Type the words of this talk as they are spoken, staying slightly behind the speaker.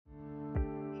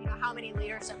how many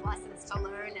leadership lessons to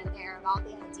learn in there about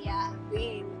the idea of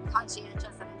being conscientious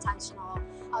and intentional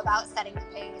about setting the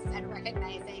pace and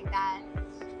recognizing that,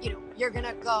 you're going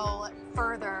to go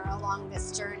further along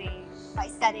this journey by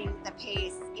setting the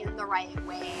pace in the right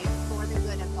way for the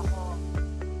good of the whole.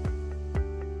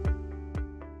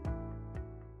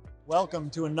 Welcome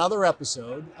to another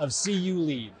episode of See You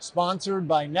Lead, sponsored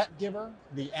by NetGiver,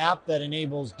 the app that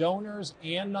enables donors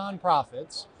and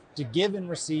nonprofits to give and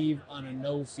receive on a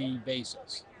no-fee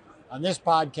basis. On this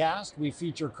podcast, we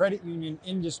feature credit union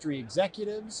industry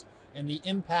executives and the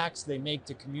impacts they make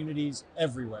to communities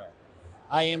everywhere.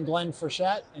 I am Glenn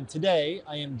Frechette, and today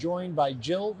I am joined by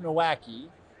Jill Nowacki.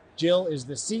 Jill is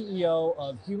the CEO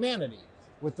of Humanidei,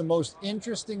 with the most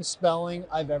interesting spelling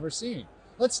I've ever seen.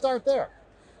 Let's start there.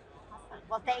 Awesome.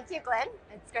 Well, thank you, Glenn.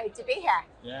 It's great to be here.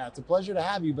 Yeah, it's a pleasure to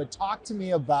have you, but talk to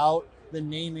me about the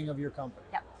naming of your company.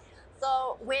 Yep.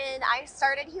 So when I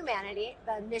started Humanidei,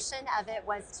 the mission of it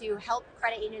was to help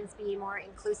credit unions be more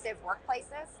inclusive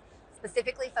workplaces,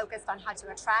 specifically focused on how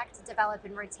to attract, develop,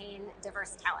 and retain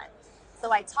diverse talent.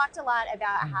 So I talked a lot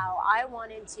about how I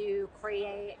wanted to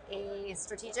create a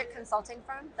strategic consulting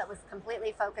firm that was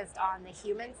completely focused on the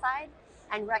human side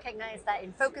and recognized that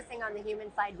in focusing on the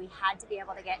human side, we had to be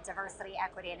able to get diversity,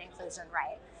 equity, and inclusion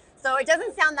right. So it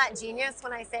doesn't sound that genius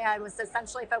when I say I was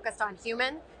essentially focused on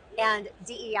human and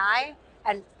DEI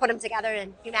and put them together,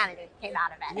 and Humanidei came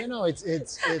out of it.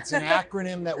 It's an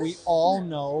acronym that we all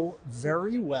know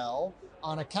very well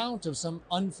on account of some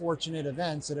unfortunate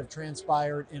events that have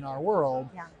transpired in our world.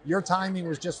 Yeah. Your timing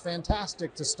was just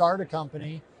fantastic to start a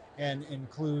company and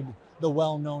include the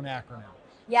well-known acronym.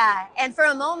 Yeah, and for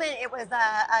a moment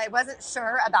I wasn't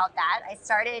sure about that. I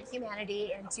started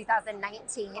Humanidei in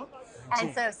 2019,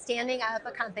 and so standing up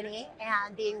a company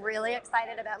and being really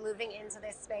excited about moving into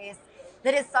this space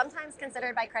that is sometimes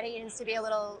considered by credit unions to be a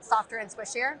little softer and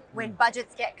squishier. When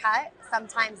budgets get cut,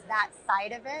 sometimes that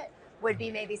side of it would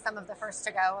be maybe some of the first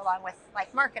to go, along with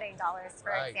like marketing dollars,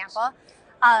 for example.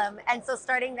 And so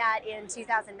starting that in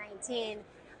 2019,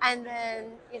 and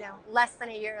then, less than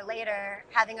a year later,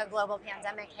 having a global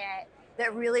pandemic hit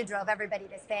that really drove everybody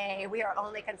to say, we are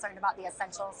only concerned about the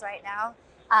essentials right now,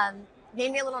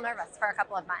 made me a little nervous for a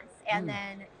couple of months. And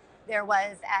then there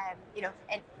was,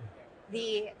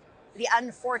 the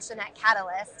unfortunate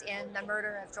catalyst in the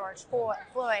murder of George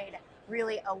Floyd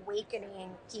really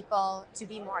awakening people to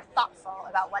be more thoughtful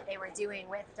about what they were doing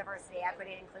with diversity,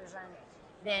 equity, and inclusion.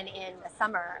 Then in the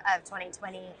summer of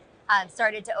 2020,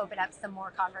 started to open up some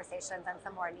more conversations and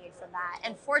some more need from that.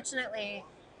 And fortunately,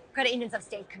 credit unions have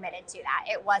stayed committed to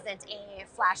that. It wasn't a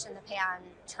flash in the pan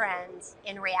trend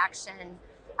in reaction.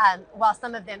 While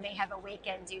some of them may have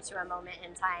awakened due to a moment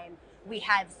in time, we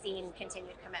have seen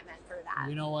continued commitment through that.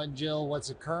 You know what, Jill, what's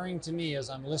occurring to me as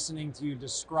I'm listening to you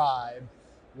describe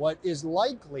what is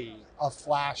likely a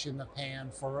flash in the pan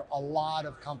for a lot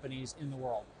of companies in the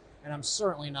world. And I'm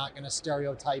certainly not going to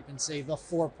stereotype and say the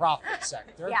for-profit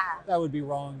sector. Yeah. That would be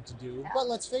wrong to do. Yeah. But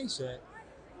let's face it,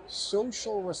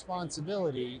 social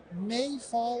responsibility may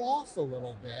fall off a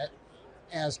little bit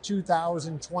as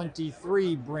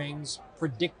 2023 brings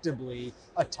predictably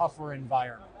a tougher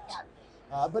environment.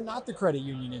 But not the credit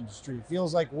union industry. It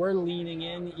feels like we're leaning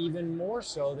in even more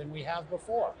so than we have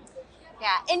before.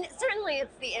 Yeah, and certainly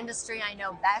it's the industry I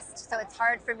know best, so it's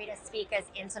hard for me to speak as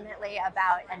intimately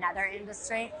about another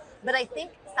industry. But I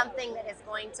think something that is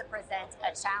going to present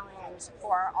a challenge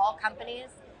for all companies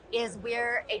is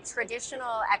where a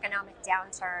traditional economic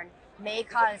downturn may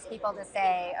cause people to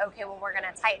say, okay, well, we're going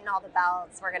to tighten all the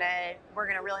belts. We're going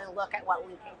to really look at what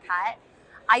we can cut.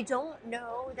 I don't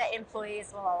know that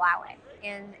employees will allow it.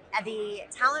 And the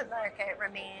talent market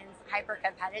remains hyper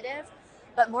competitive.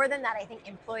 But more than that, I think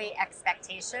employee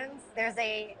expectations, there's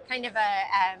a kind of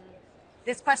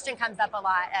this question comes up a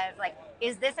lot of like,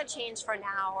 is this a change for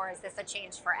now or is this a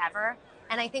change forever?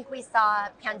 And I think we saw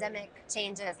pandemic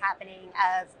changes happening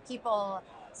of people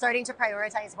starting to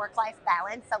prioritize work-life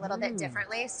balance a little bit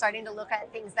differently, starting to look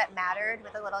at things that mattered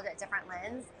with a little bit different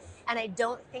lens. And I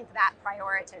don't think that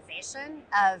prioritization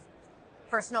of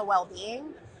personal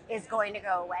well-being is going to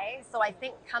go away. So I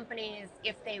think companies,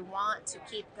 if they want to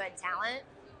keep good talent,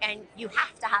 and you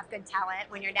have to have good talent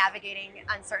when you're navigating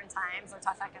uncertain times or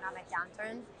tough economic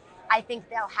downturns, I think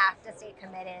they'll have to stay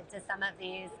committed to some of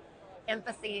these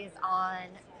emphases on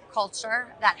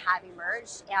culture that have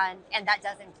emerged, and that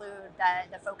does include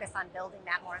the focus on building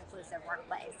that more inclusive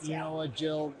workplace. You know what,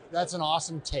 Jill, that's an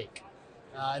awesome take.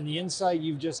 And the insight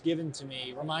you've just given to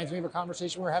me reminds me of a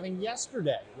conversation we were having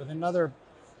yesterday with another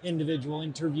individual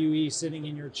interviewee sitting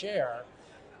in your chair.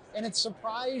 And it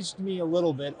surprised me a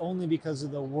little bit, only because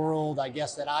of the world, I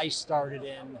guess, that I started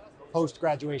in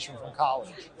post-graduation from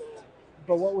college.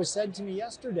 But what was said to me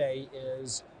yesterday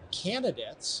is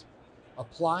candidates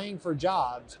applying for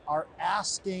jobs are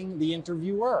asking the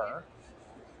interviewer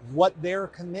what their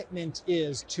commitment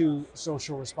is to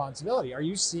social responsibility. Are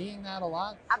you seeing that a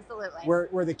lot? Absolutely.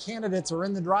 Where the candidates are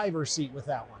in the driver's seat with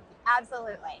that one.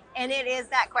 Absolutely. And it is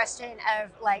that question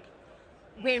of like,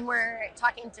 when we're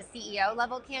talking to CEO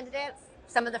level candidates,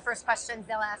 some of the first questions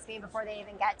they'll ask me before they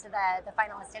even get to the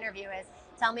finalist interview is,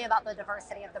 tell me about the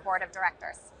diversity of the board of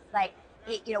directors. Like,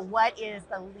 what is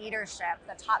the leadership,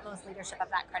 the topmost leadership of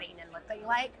that credit union looking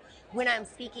like? When I'm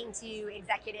speaking to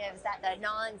executives at the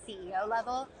non-CEO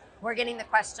level, we're getting the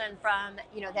question from,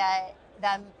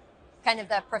 the kind of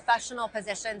the professional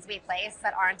positions we place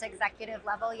that aren't executive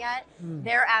level yet.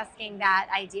 They're asking that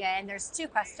idea, and there's two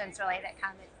questions really that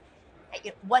come.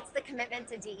 What's the commitment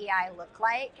to DEI look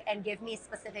like, and give me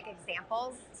specific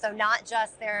examples. So not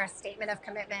just their statement of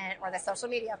commitment or the social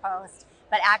media post,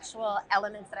 but actual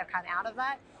elements that have come out of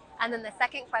that. And then the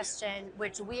second question,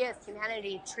 which we as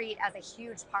Humanidei treat as a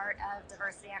huge part of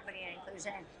diversity, equity, and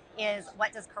inclusion, is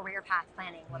what does career path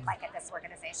planning look like at this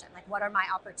organization? Like, what are my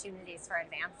opportunities for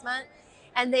advancement?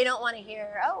 And they don't want to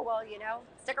hear, oh, well,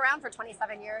 stick around for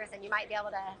 27 years and you might be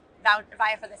able to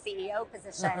vie for the CEO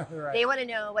position. Right. They want to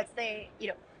know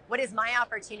what is my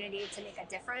opportunity to make a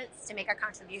difference, to make a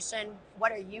contribution?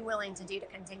 What are you willing to do to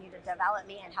continue to develop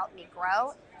me and help me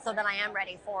grow so that I am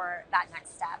ready for that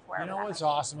next step? You know what's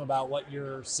awesome about what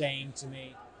you're saying to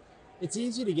me? It's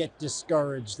easy to get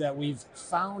discouraged that we've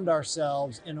found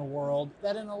ourselves in a world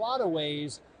that in a lot of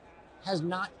ways has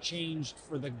not changed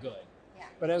for the good. Yeah.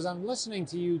 But as I'm listening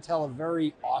to you tell a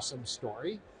very awesome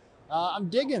story, I'm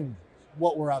digging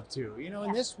what we're up to.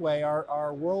 In this way,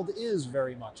 our world is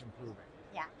very much improving.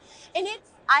 Yeah. And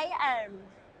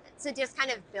to just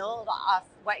kind of build off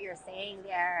what you're saying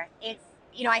there, it's,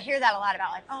 I hear that a lot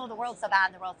about like, oh, the world's so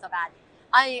bad, the world's so bad.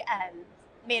 I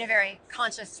made a very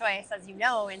conscious choice, as you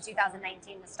know, in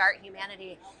 2019 to start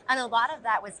Humanidei. And a lot of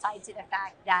that was tied to the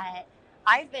fact that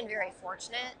I've been very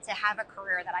fortunate to have a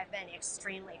career that I've been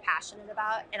extremely passionate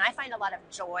about. And I find a lot of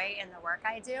joy in the work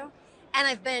I do. And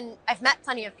I've met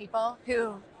plenty of people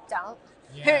who don't,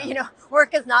 who,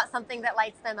 work is not something that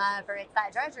lights them up or it's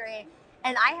that drudgery.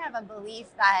 And I have a belief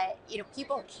that,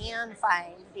 people can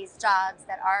find these jobs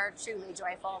that are truly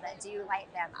joyful, that do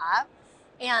light them up.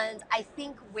 And I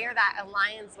think where that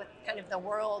aligns with kind of the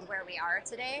world where we are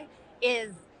today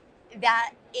is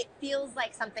that it feels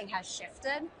like something has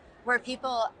shifted, where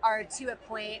people are to a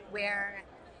point where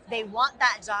they want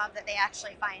that job that they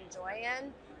actually find joy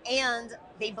in, and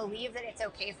they believe that it's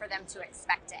okay for them to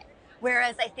expect it.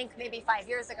 Whereas I think maybe 5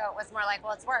 years ago, it was more like,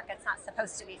 well, it's work. It's not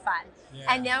supposed to be fun. Yeah.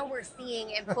 And now we're seeing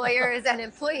employers and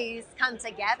employees come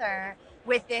together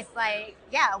with this like,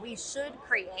 yeah, we should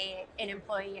create an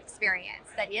employee experience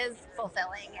that is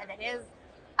fulfilling and that is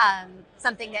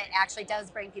something that actually does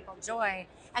bring people joy.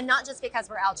 And not just because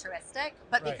we're altruistic,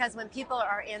 but Right. because when people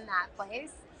are in that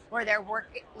place where they're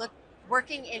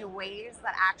working in ways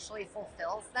that actually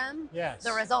fulfills them, Yes.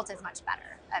 the result is much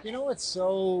better. What's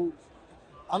so,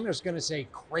 I'm just going to say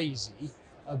crazy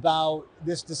about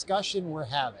this discussion we're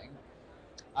having.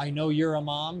 I know you're a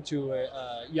mom to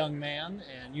a young man,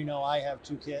 and I have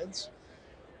 2 kids.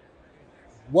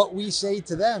 What we say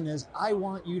to them is, I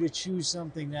want you to choose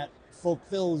something that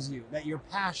fulfills you, that you're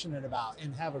passionate about,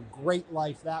 and have a great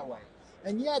life that way.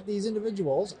 And yet these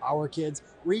individuals, our kids,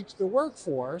 reach the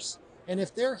workforce, and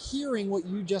if they're hearing what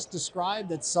you just described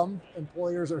that some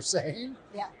employers are saying,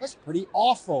 that's pretty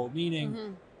awful,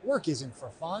 meaning work isn't for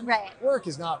fun. Right. Work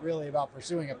is not really about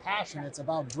pursuing a passion, it's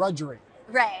about drudgery.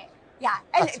 Right. Yeah.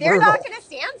 And That's they're brutal. not going to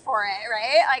stand for it,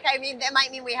 right? Like, I mean, that might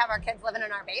mean we have our kids living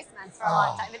in our basements for a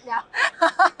long time. But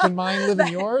no. Can mine live in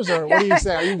yours, or what do you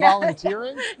say? Are you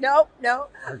volunteering? No. Okay.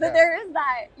 But there is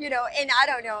that, and I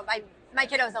don't know, my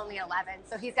kiddo's only 11,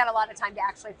 so he's got a lot of time to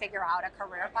actually figure out a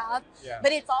career path. Yeah.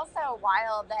 But it's also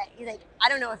wild that, I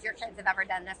don't know if your kids have ever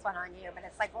done this one on you, but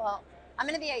it's like, well, I'm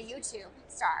going to be a YouTube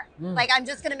star. Like, I'm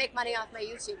just going to make money off my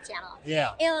YouTube channel.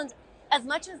 Yeah. And as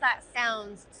much as that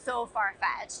sounds so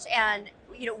far-fetched, and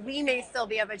we may still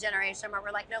be of a generation where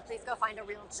we're like, no, please go find a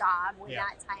real job when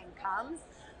that time comes.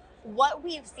 What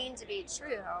we've seen to be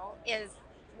true is,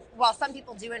 while some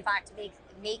people do in fact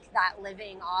make that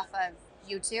living off of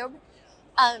YouTube,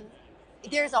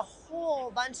 there's a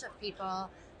whole bunch of people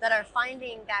that are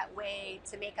finding that way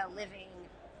to make a living,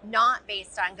 not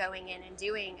based on going in and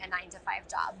doing a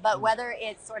 9-to-5 job, but whether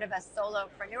it's sort of a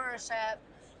solopreneurship,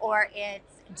 or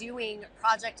it's doing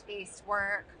project-based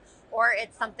work, or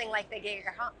it's something like the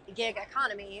gig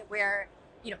economy, where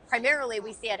primarily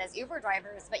we see it as Uber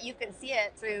drivers, but you can see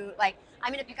it through like,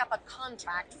 I'm going to pick up a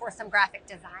contract for some graphic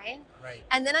design. Right.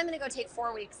 And then I'm going to go take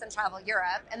 4 weeks and travel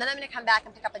Europe. And then I'm going to come back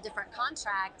and pick up a different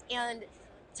contract. And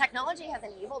technology has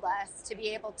enabled us to be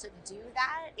able to do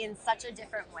that in such a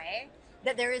different way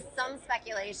that there is some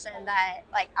speculation that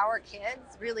like our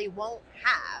kids really won't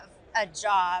have a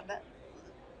job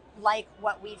like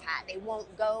what we've had. They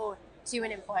won't go to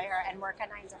an employer and work a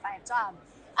 9 to 5 job.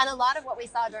 And a lot of what we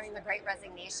saw during the Great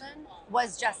Resignation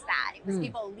was just that. It was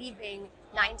people leaving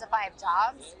 9 to 5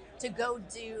 jobs to go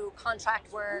do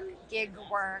contract work, gig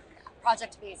work,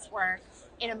 project-based work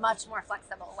in a much more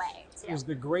flexible way. Too. Is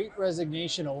the Great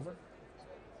Resignation over?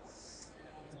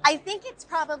 I think it's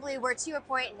probably, we're to a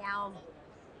point now.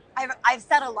 I've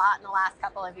said a lot in the last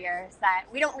couple of years that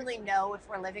we don't really know if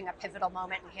we're living a pivotal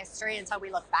moment in history until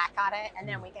we look back on it, and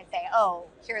then we can say, oh,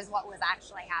 here's what was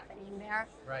actually happening there.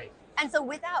 Right. And so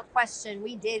without question,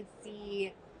 we did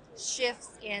see shifts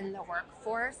in the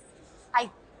workforce.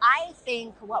 I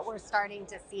think what we're starting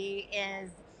to see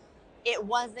is it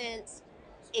wasn't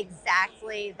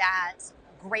exactly that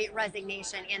Great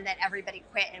Resignation in that everybody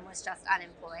quit and was just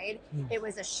unemployed. It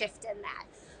was a shift in that.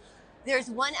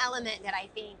 There's one element that I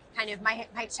think kind of my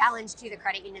challenge to the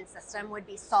credit union system would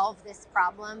be solve this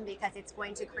problem, because it's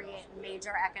going to create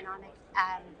major economic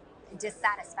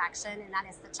dissatisfaction, and that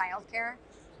is the childcare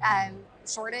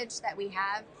shortage that we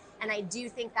have. And I do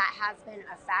think that has been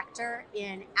a factor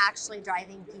in actually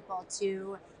driving people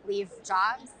to leave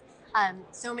jobs.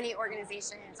 So many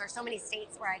organizations or so many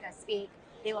states where I go speak,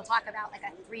 they will talk about like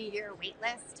a 3-year wait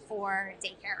list for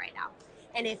daycare right now.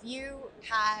 And if you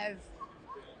have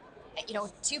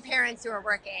 2 parents who are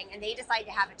working and they decide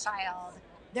to have a child,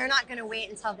 they're not going to wait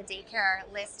until the daycare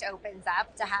list opens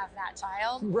up to have that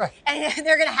child. Right. And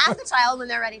they're going to have the child when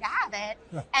they're ready to have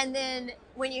it. And then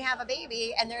when you have a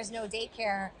baby and there's no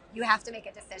daycare, you have to make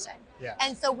a decision. Yeah.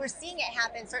 And so we're seeing it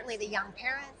happen. Certainly the young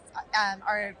parents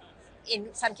are in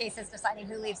some cases deciding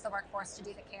who leaves the workforce to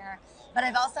do the care. But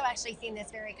I've also actually seen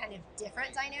this very kind of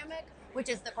different dynamic, which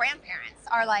is the grandparents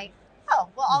are like, oh,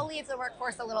 well, I'll leave the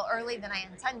workforce a little early than I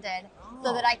intended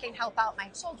so that I can help out my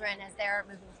children as they're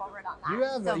moving forward on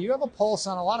that. You have a pulse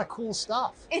on a lot of cool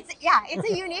stuff. It's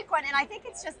a unique one. And I think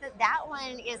it's just that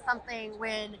one is something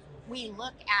when we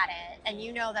look at it,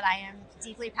 and that I am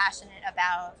deeply passionate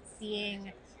about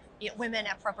seeing women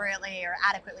appropriately or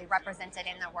adequately represented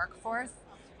in the workforce.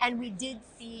 And we did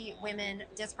see women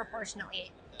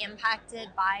disproportionately impacted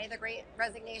by the Great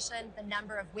Resignation. The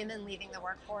number of women leaving the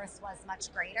workforce was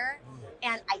much greater.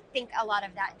 And I think a lot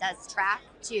of that does track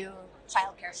to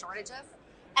childcare shortages.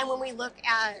 And when we look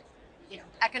at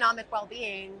economic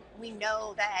well-being, we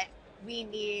know that we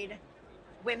need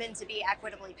women to be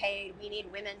equitably paid. We need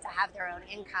women to have their own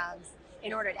incomes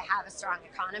in order to have a strong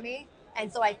economy.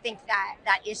 And so I think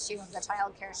that issue of the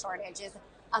childcare shortage is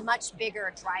a much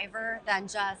bigger driver than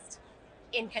just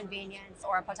inconvenience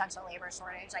or a potential labor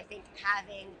shortage. I think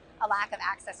having a lack of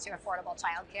access to affordable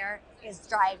childcare is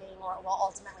driving or will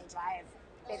ultimately drive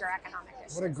bigger economic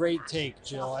issues. What a great take,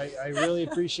 Jill. I really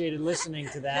appreciated listening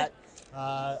to that.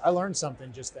 I learned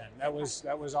something just then. That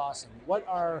was awesome. What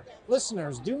our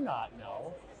listeners do not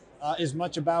know is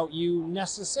much about you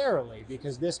necessarily,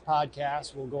 because this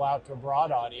podcast will go out to a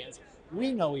broad audience.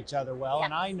 We know each other well,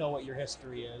 and I know what your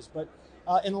history is, but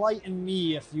enlighten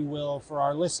me, if you will, for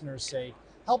our listeners' sake.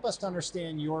 Help us to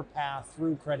understand your path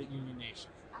through Credit Union Nation.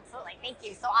 Absolutely. Thank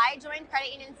you. So I joined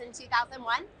credit unions in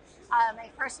 2001. My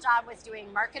first job was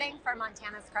doing marketing for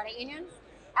Montana's credit unions.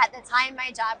 At the time,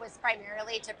 my job was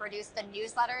primarily to produce the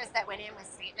newsletters that went in with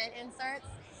statement inserts.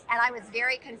 And I was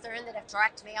very concerned that if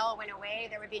direct mail went away,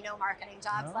 there would be no marketing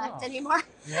jobs left anymore.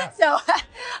 Yeah.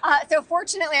 So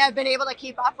fortunately, I've been able to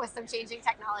keep up with some changing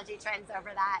technology trends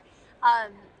over that.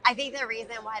 I think the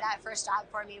reason why that first job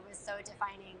for me was so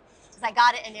defining is I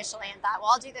got it initially and thought,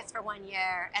 well, I'll do this for 1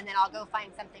 year and then I'll go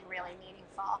find something really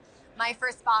meaningful. My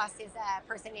first boss is a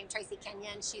person named Tracy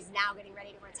Kenyon. She's now getting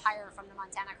ready to retire from the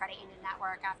Montana Credit Union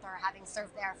Network after having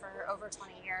served there for over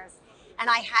 20 years. And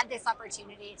I had this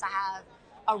opportunity to have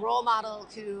a role model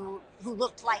who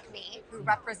looked like me, who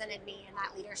represented me in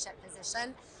that leadership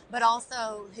position, but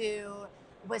also who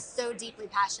was so deeply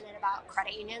passionate about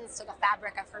credit unions to the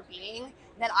fabric of her being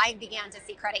that I began to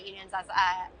see credit unions as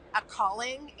a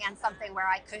calling and something where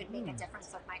I could make a difference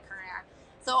with my career.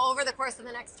 So over the course of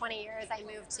the next 20 years, I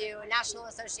moved to a national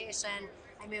association.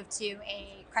 I moved to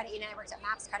a credit union. I worked at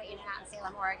MAPS Credit Union out in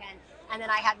Salem, Oregon. And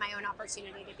then I had my own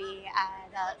opportunity to be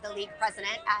the league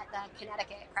president at the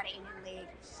Connecticut Credit Union League.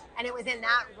 And it was in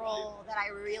that role that I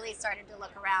really started to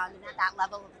look around and at that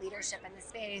level of leadership in the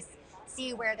space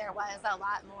see where there was a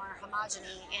lot more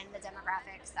homogeny in the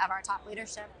demographics of our top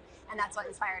leadership. And that's what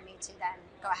inspired me to then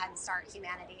go ahead and start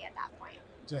Humanidei at that point.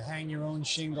 To hang your own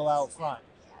shingle out front.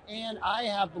 And I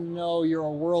happen to know you're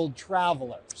a world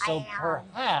traveler. So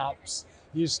perhaps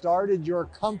you started your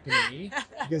company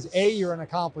because A, you're an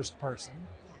accomplished person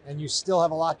and you still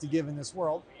have a lot to give in this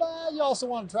world, but you also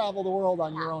want to travel the world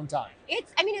on your own time.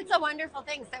 It's a wonderful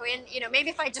thing. So maybe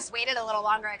if I just waited a little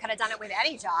longer, I could have done it with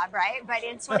any job, right? But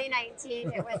in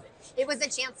 2019, it was a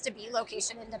chance to be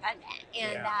location independent.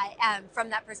 And from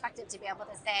that perspective, to be able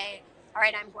to say, all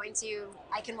right,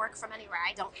 I can work from anywhere.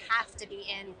 I don't have to be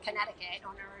in Connecticut in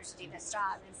order to do this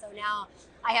job. And so now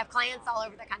I have clients all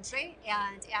over the country,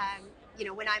 and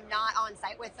when I'm not on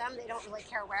site with them, they don't really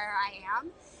care where I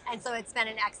am. And so it's been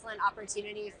an excellent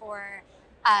opportunity for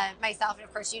myself, and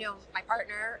of course, my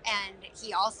partner, and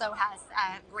he also has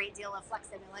a great deal of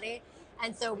flexibility.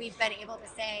 And so we've been able to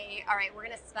say, all right, we're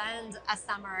going to spend a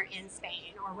summer in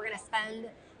Spain, or we're going to spend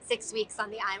 6 weeks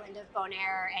on the island of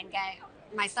Bonaire and get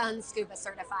my son scuba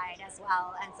certified as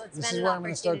well. And so this is where I'm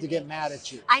going to start to get mad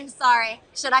at you. I'm sorry.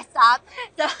 Should I stop?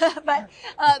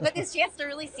 But this chance to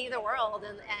really see the world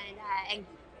and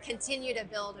continue to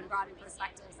build and broaden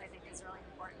perspectives, I think, is really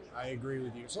important. I agree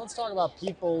with you. So let's talk about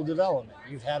people development.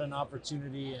 You've had an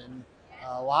opportunity in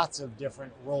lots of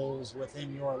different roles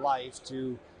within your life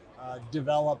to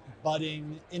develop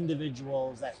budding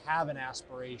individuals that have an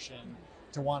aspiration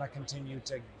to want to continue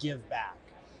to give back.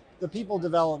 The people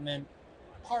development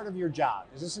part of your job,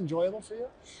 is this enjoyable for you?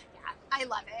 Yeah, I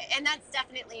love it. And that's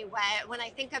definitely when I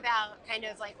think about kind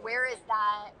of like, where is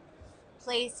that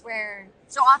place where,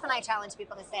 so often I challenge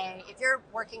people to say, if you're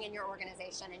working in your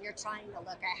organization and you're trying to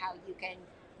look at how you can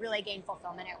really gain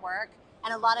fulfillment at work,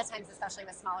 and a lot of times, especially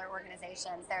with smaller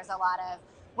organizations, there's a lot of,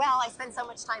 well, I spend so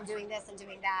much time doing this and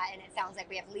doing that, and it sounds like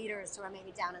we have leaders who are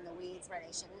maybe down in the weeds where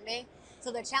they shouldn't be.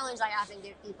 So the challenge I often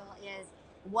give people is,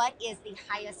 what is the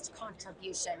highest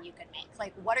contribution you can make?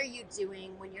 Like, what are you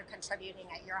doing when you're contributing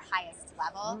at your highest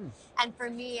level? And for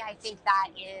me, I think that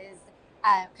is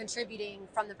contributing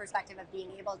from the perspective of being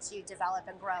able to develop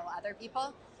and grow other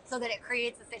people, so that it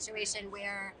creates a situation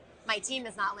where my team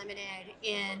is not limited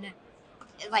in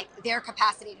like their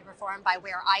capacity to perform by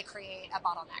where I create a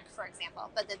bottleneck, for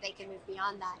example, but that they can move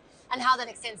beyond that. And how that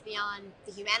extends beyond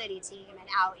the Humanidei team and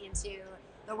out into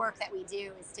the work that we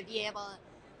do is to be able,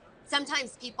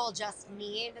 sometimes people just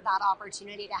need that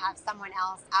opportunity to have someone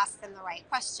else ask them the right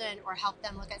question or help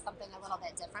them look at something a little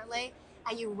bit differently.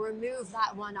 And you remove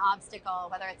that one obstacle,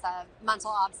 whether it's a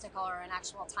mental obstacle or an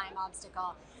actual time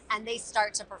obstacle, and they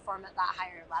start to perform at that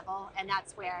higher level. And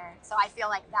that's where, so I feel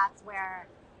like that's where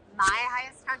my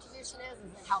highest contribution is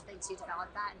in helping to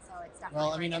develop that. And so it's definitely.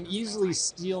 Well, I mean, I'm easily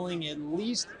stealing at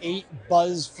least 8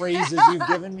 buzz phrases you've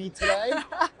given me today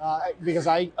because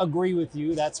I agree with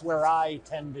you. That's where I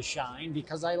tend to shine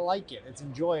because I like it. It's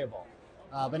enjoyable.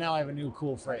 But now I have a new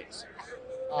cool phrase.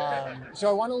 So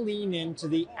I want to lean into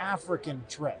the African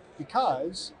trip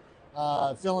because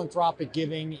philanthropic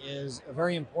giving is a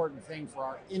very important thing for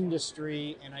our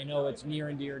industry, and I know it's near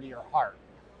and dear to your heart.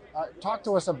 Talk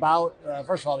to us about,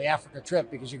 first of all, the Africa trip,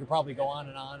 because you could probably go on,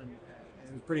 and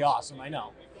it was pretty awesome, I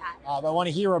know. Yeah. But I want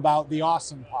to hear about the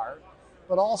awesome part,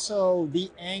 but also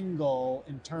the angle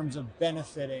in terms of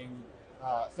benefiting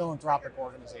philanthropic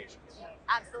organizations.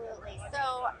 Absolutely.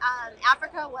 So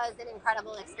Africa was an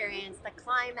incredible experience. The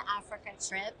Climb Africa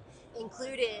trip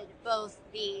included both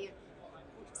the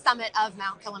summit of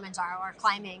Mount Kilimanjaro, or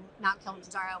climbing Mount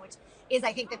Kilimanjaro, which is,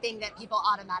 I think, the thing that people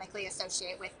automatically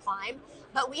associate with climb.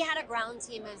 But we had a ground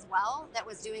team as well that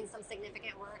was doing some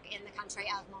significant work in the country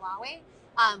of Malawi,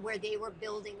 where they were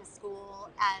building a school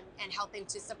and helping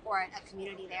to support a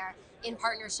community there in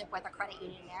partnership with a credit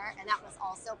union there. And that was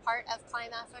also part of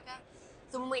Climb Africa.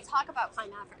 So when we talk about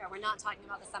Climb Africa, we're not talking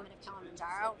about the summit of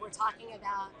Kilimanjaro. We're talking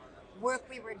about work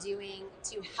we were doing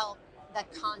to help the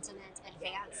continent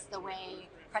advance the way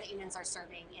credit unions are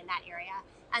serving in that area.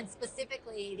 And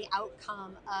specifically, the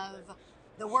outcome of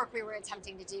the work we were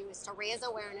attempting to do is to raise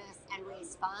awareness and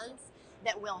raise funds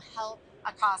that will help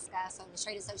ACOSCA, so the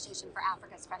Trade Association for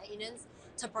Africa's Credit Unions,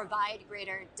 to provide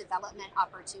greater development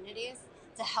opportunities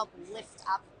to help lift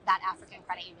up that African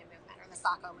credit union movement, or the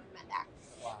SACO movement there.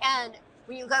 Wow. And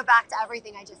when you go back to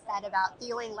everything I just said about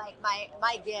feeling like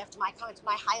my gift, my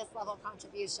highest level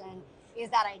contribution is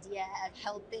that idea of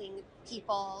helping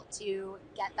people to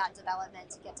get that development,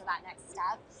 to get to that next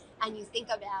step. And you think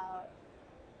about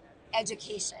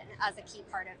education as a key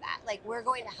part of that. Like, we're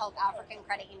going to help African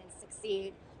credit unions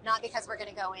succeed, not because we're going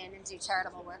to go in and do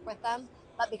charitable work with them,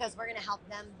 but because we're going to help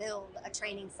them build a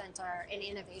training center, an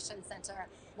innovation center,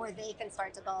 where they can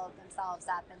start to build themselves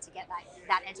up and to get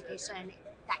that education,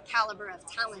 that caliber of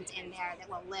talent in there that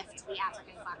will lift the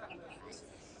African cooperative movement.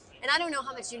 And I don't know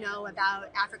how much you know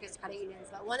about Africa's credit unions,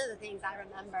 but one of the things I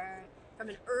remember from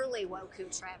an early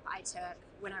WOCU trip I took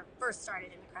when I first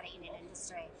started in the credit union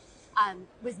industry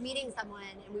was meeting someone,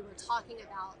 and we were talking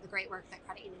about the great work that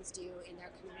credit unions do in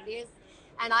their communities.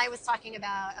 And I was talking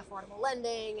about affordable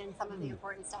lending and some of the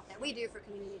important stuff that we do for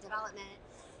community development.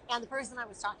 And the person I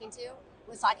was talking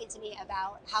to me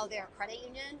about how their credit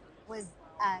union was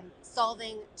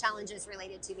solving challenges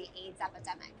related to the AIDS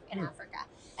epidemic in Africa.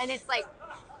 And it's like,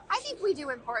 I think we do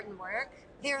important work.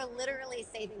 They're literally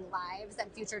saving lives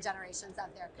and future generations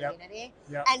of their community.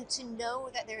 Yep. And to know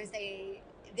that there's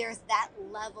that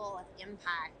level of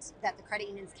impact that the credit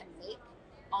unions can make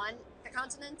on the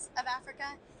continent of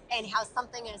Africa, and how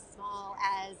something as small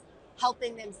as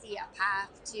helping them see a path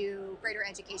to greater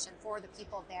education for the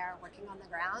people there working on the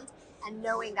ground, and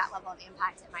knowing that level of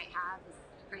impact it might have is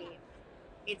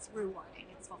it's rewarding,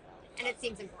 it's fulfilling, and it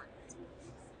seems important.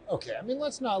 Okay, I mean,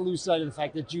 let's not lose sight of the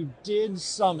fact that you did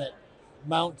summit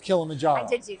Mount Kilimanjaro. I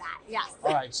did do that, yes.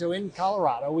 All right, so in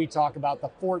Colorado, we talk about the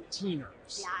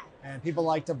 14ers. Yeah. And people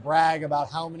like to brag about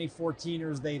how many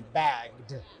 14ers they've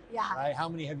bagged. Yeah. Right? How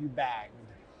many have you bagged?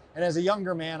 And as a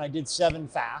younger man, I did 7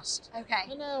 fast. Okay.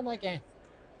 And now I'm like, eh.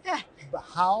 But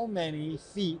how many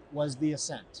feet was the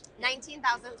ascent?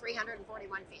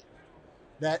 19,341 feet.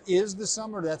 That is the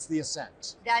summit, or that's the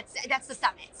ascent? That's the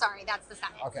summit. Sorry, that's the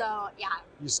summit. Okay. So yeah.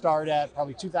 You start at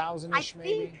probably 2,000-ish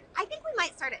maybe? I think we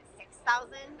might start at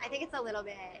 6,000. I think it's a little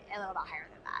bit higher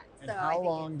than that. And so how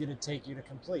long did it take you to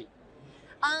complete?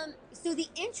 So the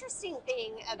interesting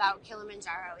thing about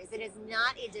Kilimanjaro is it is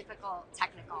not a difficult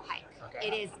technical hike. Okay.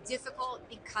 It is difficult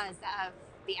because of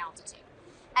the altitude.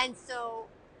 And so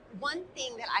one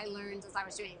thing that I learned as I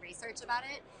was doing research about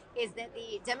it is that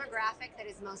the demographic that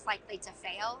is most likely to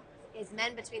fail is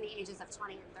men between the ages of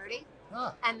 20 and 30.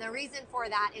 Huh. And the reason for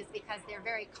that is because they're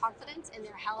very confident in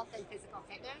their health and physical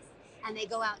fitness, and they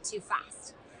go out too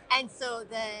fast. And so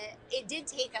it did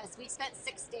take us, we spent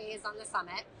 6 days on the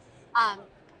summit.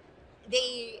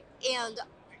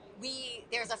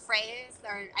 There's a phrase,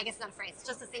 or I guess not a phrase, it's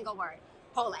just a single word,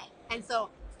 pole. And so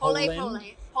pole.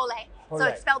 So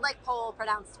it's spelled like pole,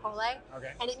 pronounced pole.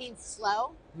 Okay. And it means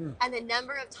slow. And the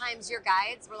number of times your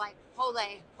guides were like, pole.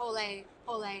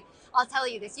 I'll tell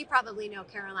you this, you probably know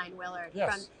Caroline Willard.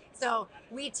 Yes. So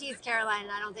we tease Caroline,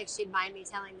 and I don't think she'd mind me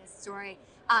telling this story.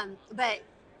 But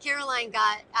Caroline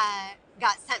got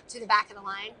sent to the back of the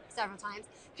line several times.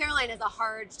 Caroline is a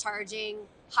hard-charging,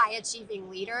 high-achieving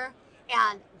leader,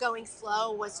 and going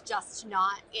slow was just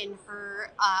not in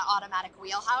her automatic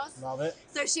wheelhouse. Love it.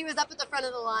 So she was up at the front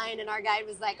of the line, and our guide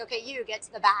was like, okay, you get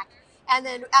to the back. And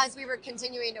then as we were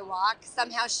continuing to walk,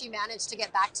 somehow she managed to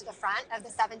get back to the front of the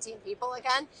 17 people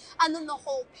again. And then the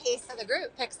whole pace of the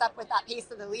group picks up with that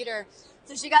pace of the leader.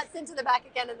 So she got sent to the back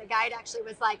again, and the guide actually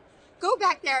was like, go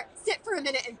back there, sit for a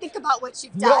minute, and think about what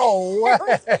you've done. No way. It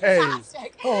was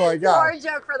fantastic. Oh my God. So our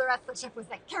joke for the rest of the trip was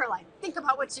like, Caroline, think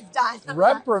about what you've done.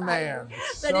 Reprimand.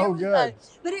 So good.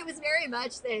 But it was very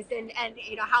much this, and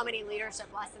how many leadership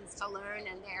lessons to learn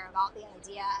in there about the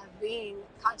idea of being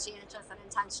conscientious and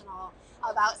intentional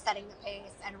about setting the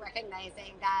pace and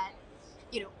recognizing that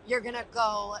you're going to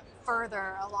go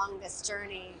further along this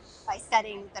journey by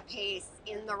setting the pace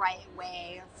in the right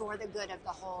way for the good of the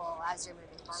whole as you're moving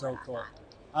forward. So cool.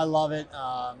 I love it.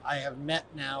 I have met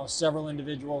now several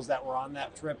individuals that were on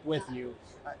that trip with you.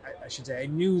 I should say I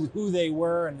knew who they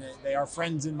were, and they are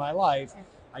friends in my life.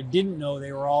 I didn't know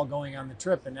they were all going on the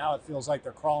trip, and now it feels like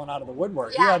they're crawling out of the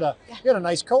woodwork. Yeah. You had a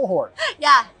nice cohort.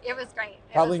 Yeah, it was great.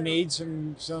 Probably made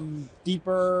some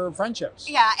deeper friendships.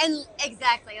 Yeah, and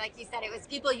exactly like you said, it was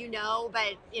people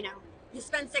but you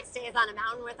spend 6 days on a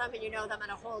mountain with them, and you know them at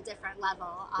a whole different level.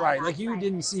 Right, like you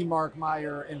didn't see Mark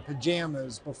Meyer in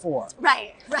pajamas before.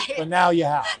 Right. But now you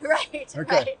have. Right. Okay.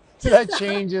 Right. So that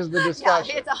changes the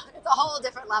discussion. Yeah, it's a whole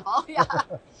different level. Yeah.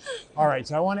 All right,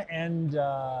 so I want to end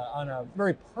on a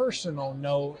very personal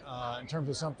note in terms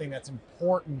of something that's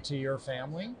important to your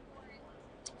family.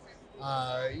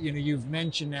 You've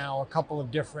mentioned now a couple of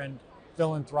different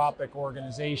philanthropic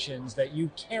organizations that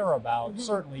you care about. Mm-hmm.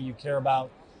 Certainly you care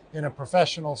about in a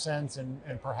professional sense,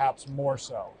 and perhaps more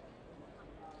so.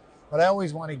 But I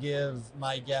always want to give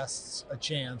my guests a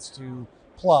chance to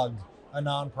plug a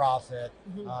nonprofit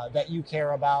that you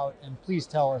care about, and please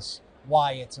tell us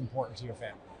why it's important to your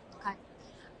family. Okay.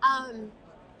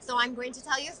 So I'm going to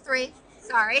tell you 3.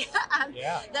 Sorry.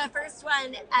 Yeah. The first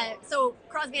one, so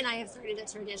Crosby and I have started a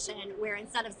tradition where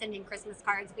instead of sending Christmas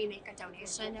cards, we make a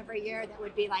donation every year that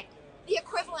would be like the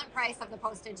equivalent price of the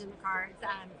postage and the cards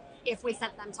if we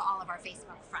sent them to all of our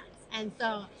Facebook friends. And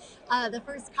so the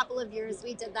first couple of years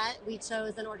we did that, we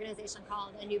chose an organization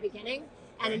called A New Beginning.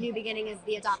 And A New Beginning is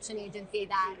the adoption agency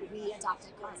that we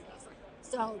adopted Crosby from.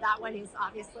 So that one is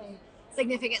obviously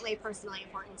significantly personally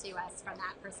important to us from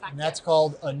that perspective. And that's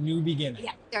called A New Beginning.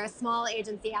 Yeah, they're a small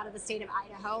agency out of the state of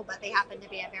Idaho, but they happen to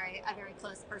be a very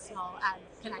close personal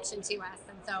connection to us,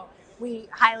 and so we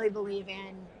highly believe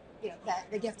in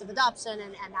the gift of adoption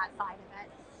and that side of it.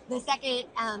 The second,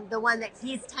 the one that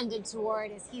he's tended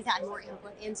toward is he's had more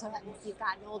input into it as he's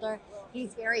gotten older.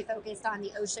 He's very focused on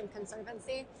the Ocean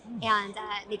Conservancy and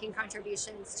making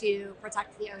contributions to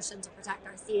protect the ocean, to protect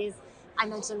our seas. I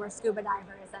mentioned we're scuba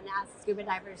divers, and as scuba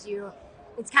divers,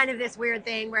 it's kind of this weird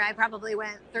thing where I probably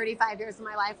went 35 years of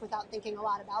my life without thinking a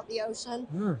lot about the ocean.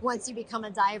 Once you become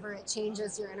a diver, it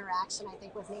changes your interaction, I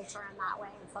think, with nature in that way.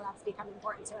 And so that's become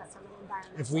important to us from an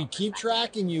environmental If we keep perspective.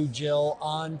 tracking you, Jill,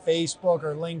 on Facebook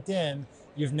or LinkedIn,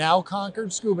 you've now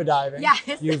conquered scuba diving.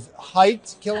 Yes. You've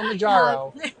hiked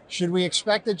Kilimanjaro. Should we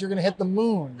expect that you're going to hit the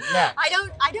moon next? I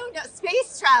don't know.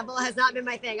 Space travel has not been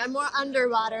my thing. I'm more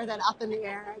underwater than up in the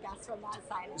air, I guess, from that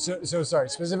side. So sorry,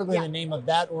 specifically the name of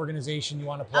that organization you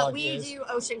want to plug we is? do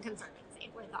Ocean Conservancy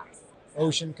with ours.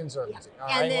 Ocean Conservancy. Yeah.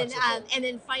 All right, And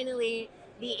then finally,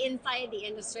 inside the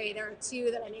industry, there are two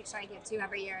that I make sure I give to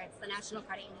every year. It's the National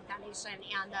Credit Union Foundation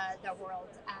and the World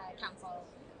Council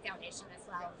Foundation as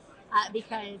well.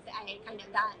 Because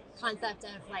that concept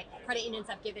of like credit unions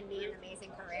have given me an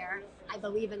amazing career. I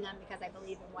believe in them because I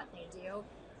believe in what they do.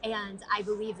 And I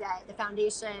believe that the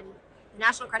foundation, the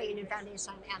National Credit Union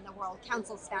Foundation and the World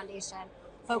Council's Foundation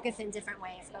focus in different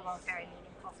ways, but both very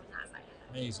meaningful from that side.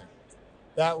 Amazing.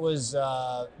 That was,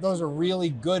 those are really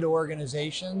good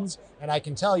organizations, and I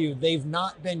can tell you they've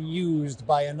not been used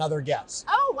by another guest.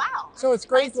 Oh, wow. So it's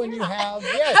great when you have,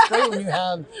 it's great when you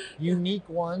have unique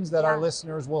ones that our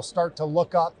listeners will start to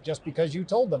look up just because you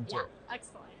told them to. Yeah,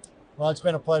 excellent. Well, it's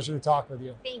been a pleasure to talk with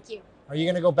you. Thank you. Are you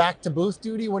going to go back to booth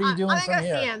duty? What are you doing from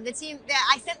here? I'm going to go see him.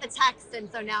 I sent the text, and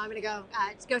so now I'm going to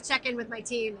go check in with my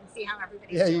team and see how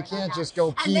everybody's doing. Yeah, you can't just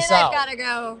go peace out. And then I've got to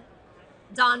go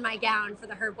don my gown for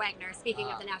the Herb Wagner, speaking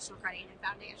of the National Credit Union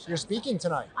Foundation. You're speaking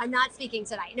tonight. I'm not speaking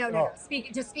tonight. No.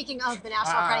 Speaking of the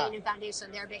National Credit Union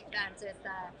Foundation, their big event is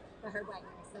the Herb Wagner.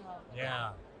 So yeah.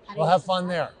 Well, have fun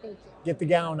there. Thank you. Get the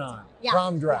gown on. Yeah.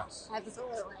 Prom dress.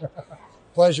 Absolutely.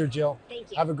 Pleasure, Jill.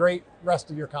 Thank you. Have a great rest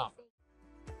of your conference.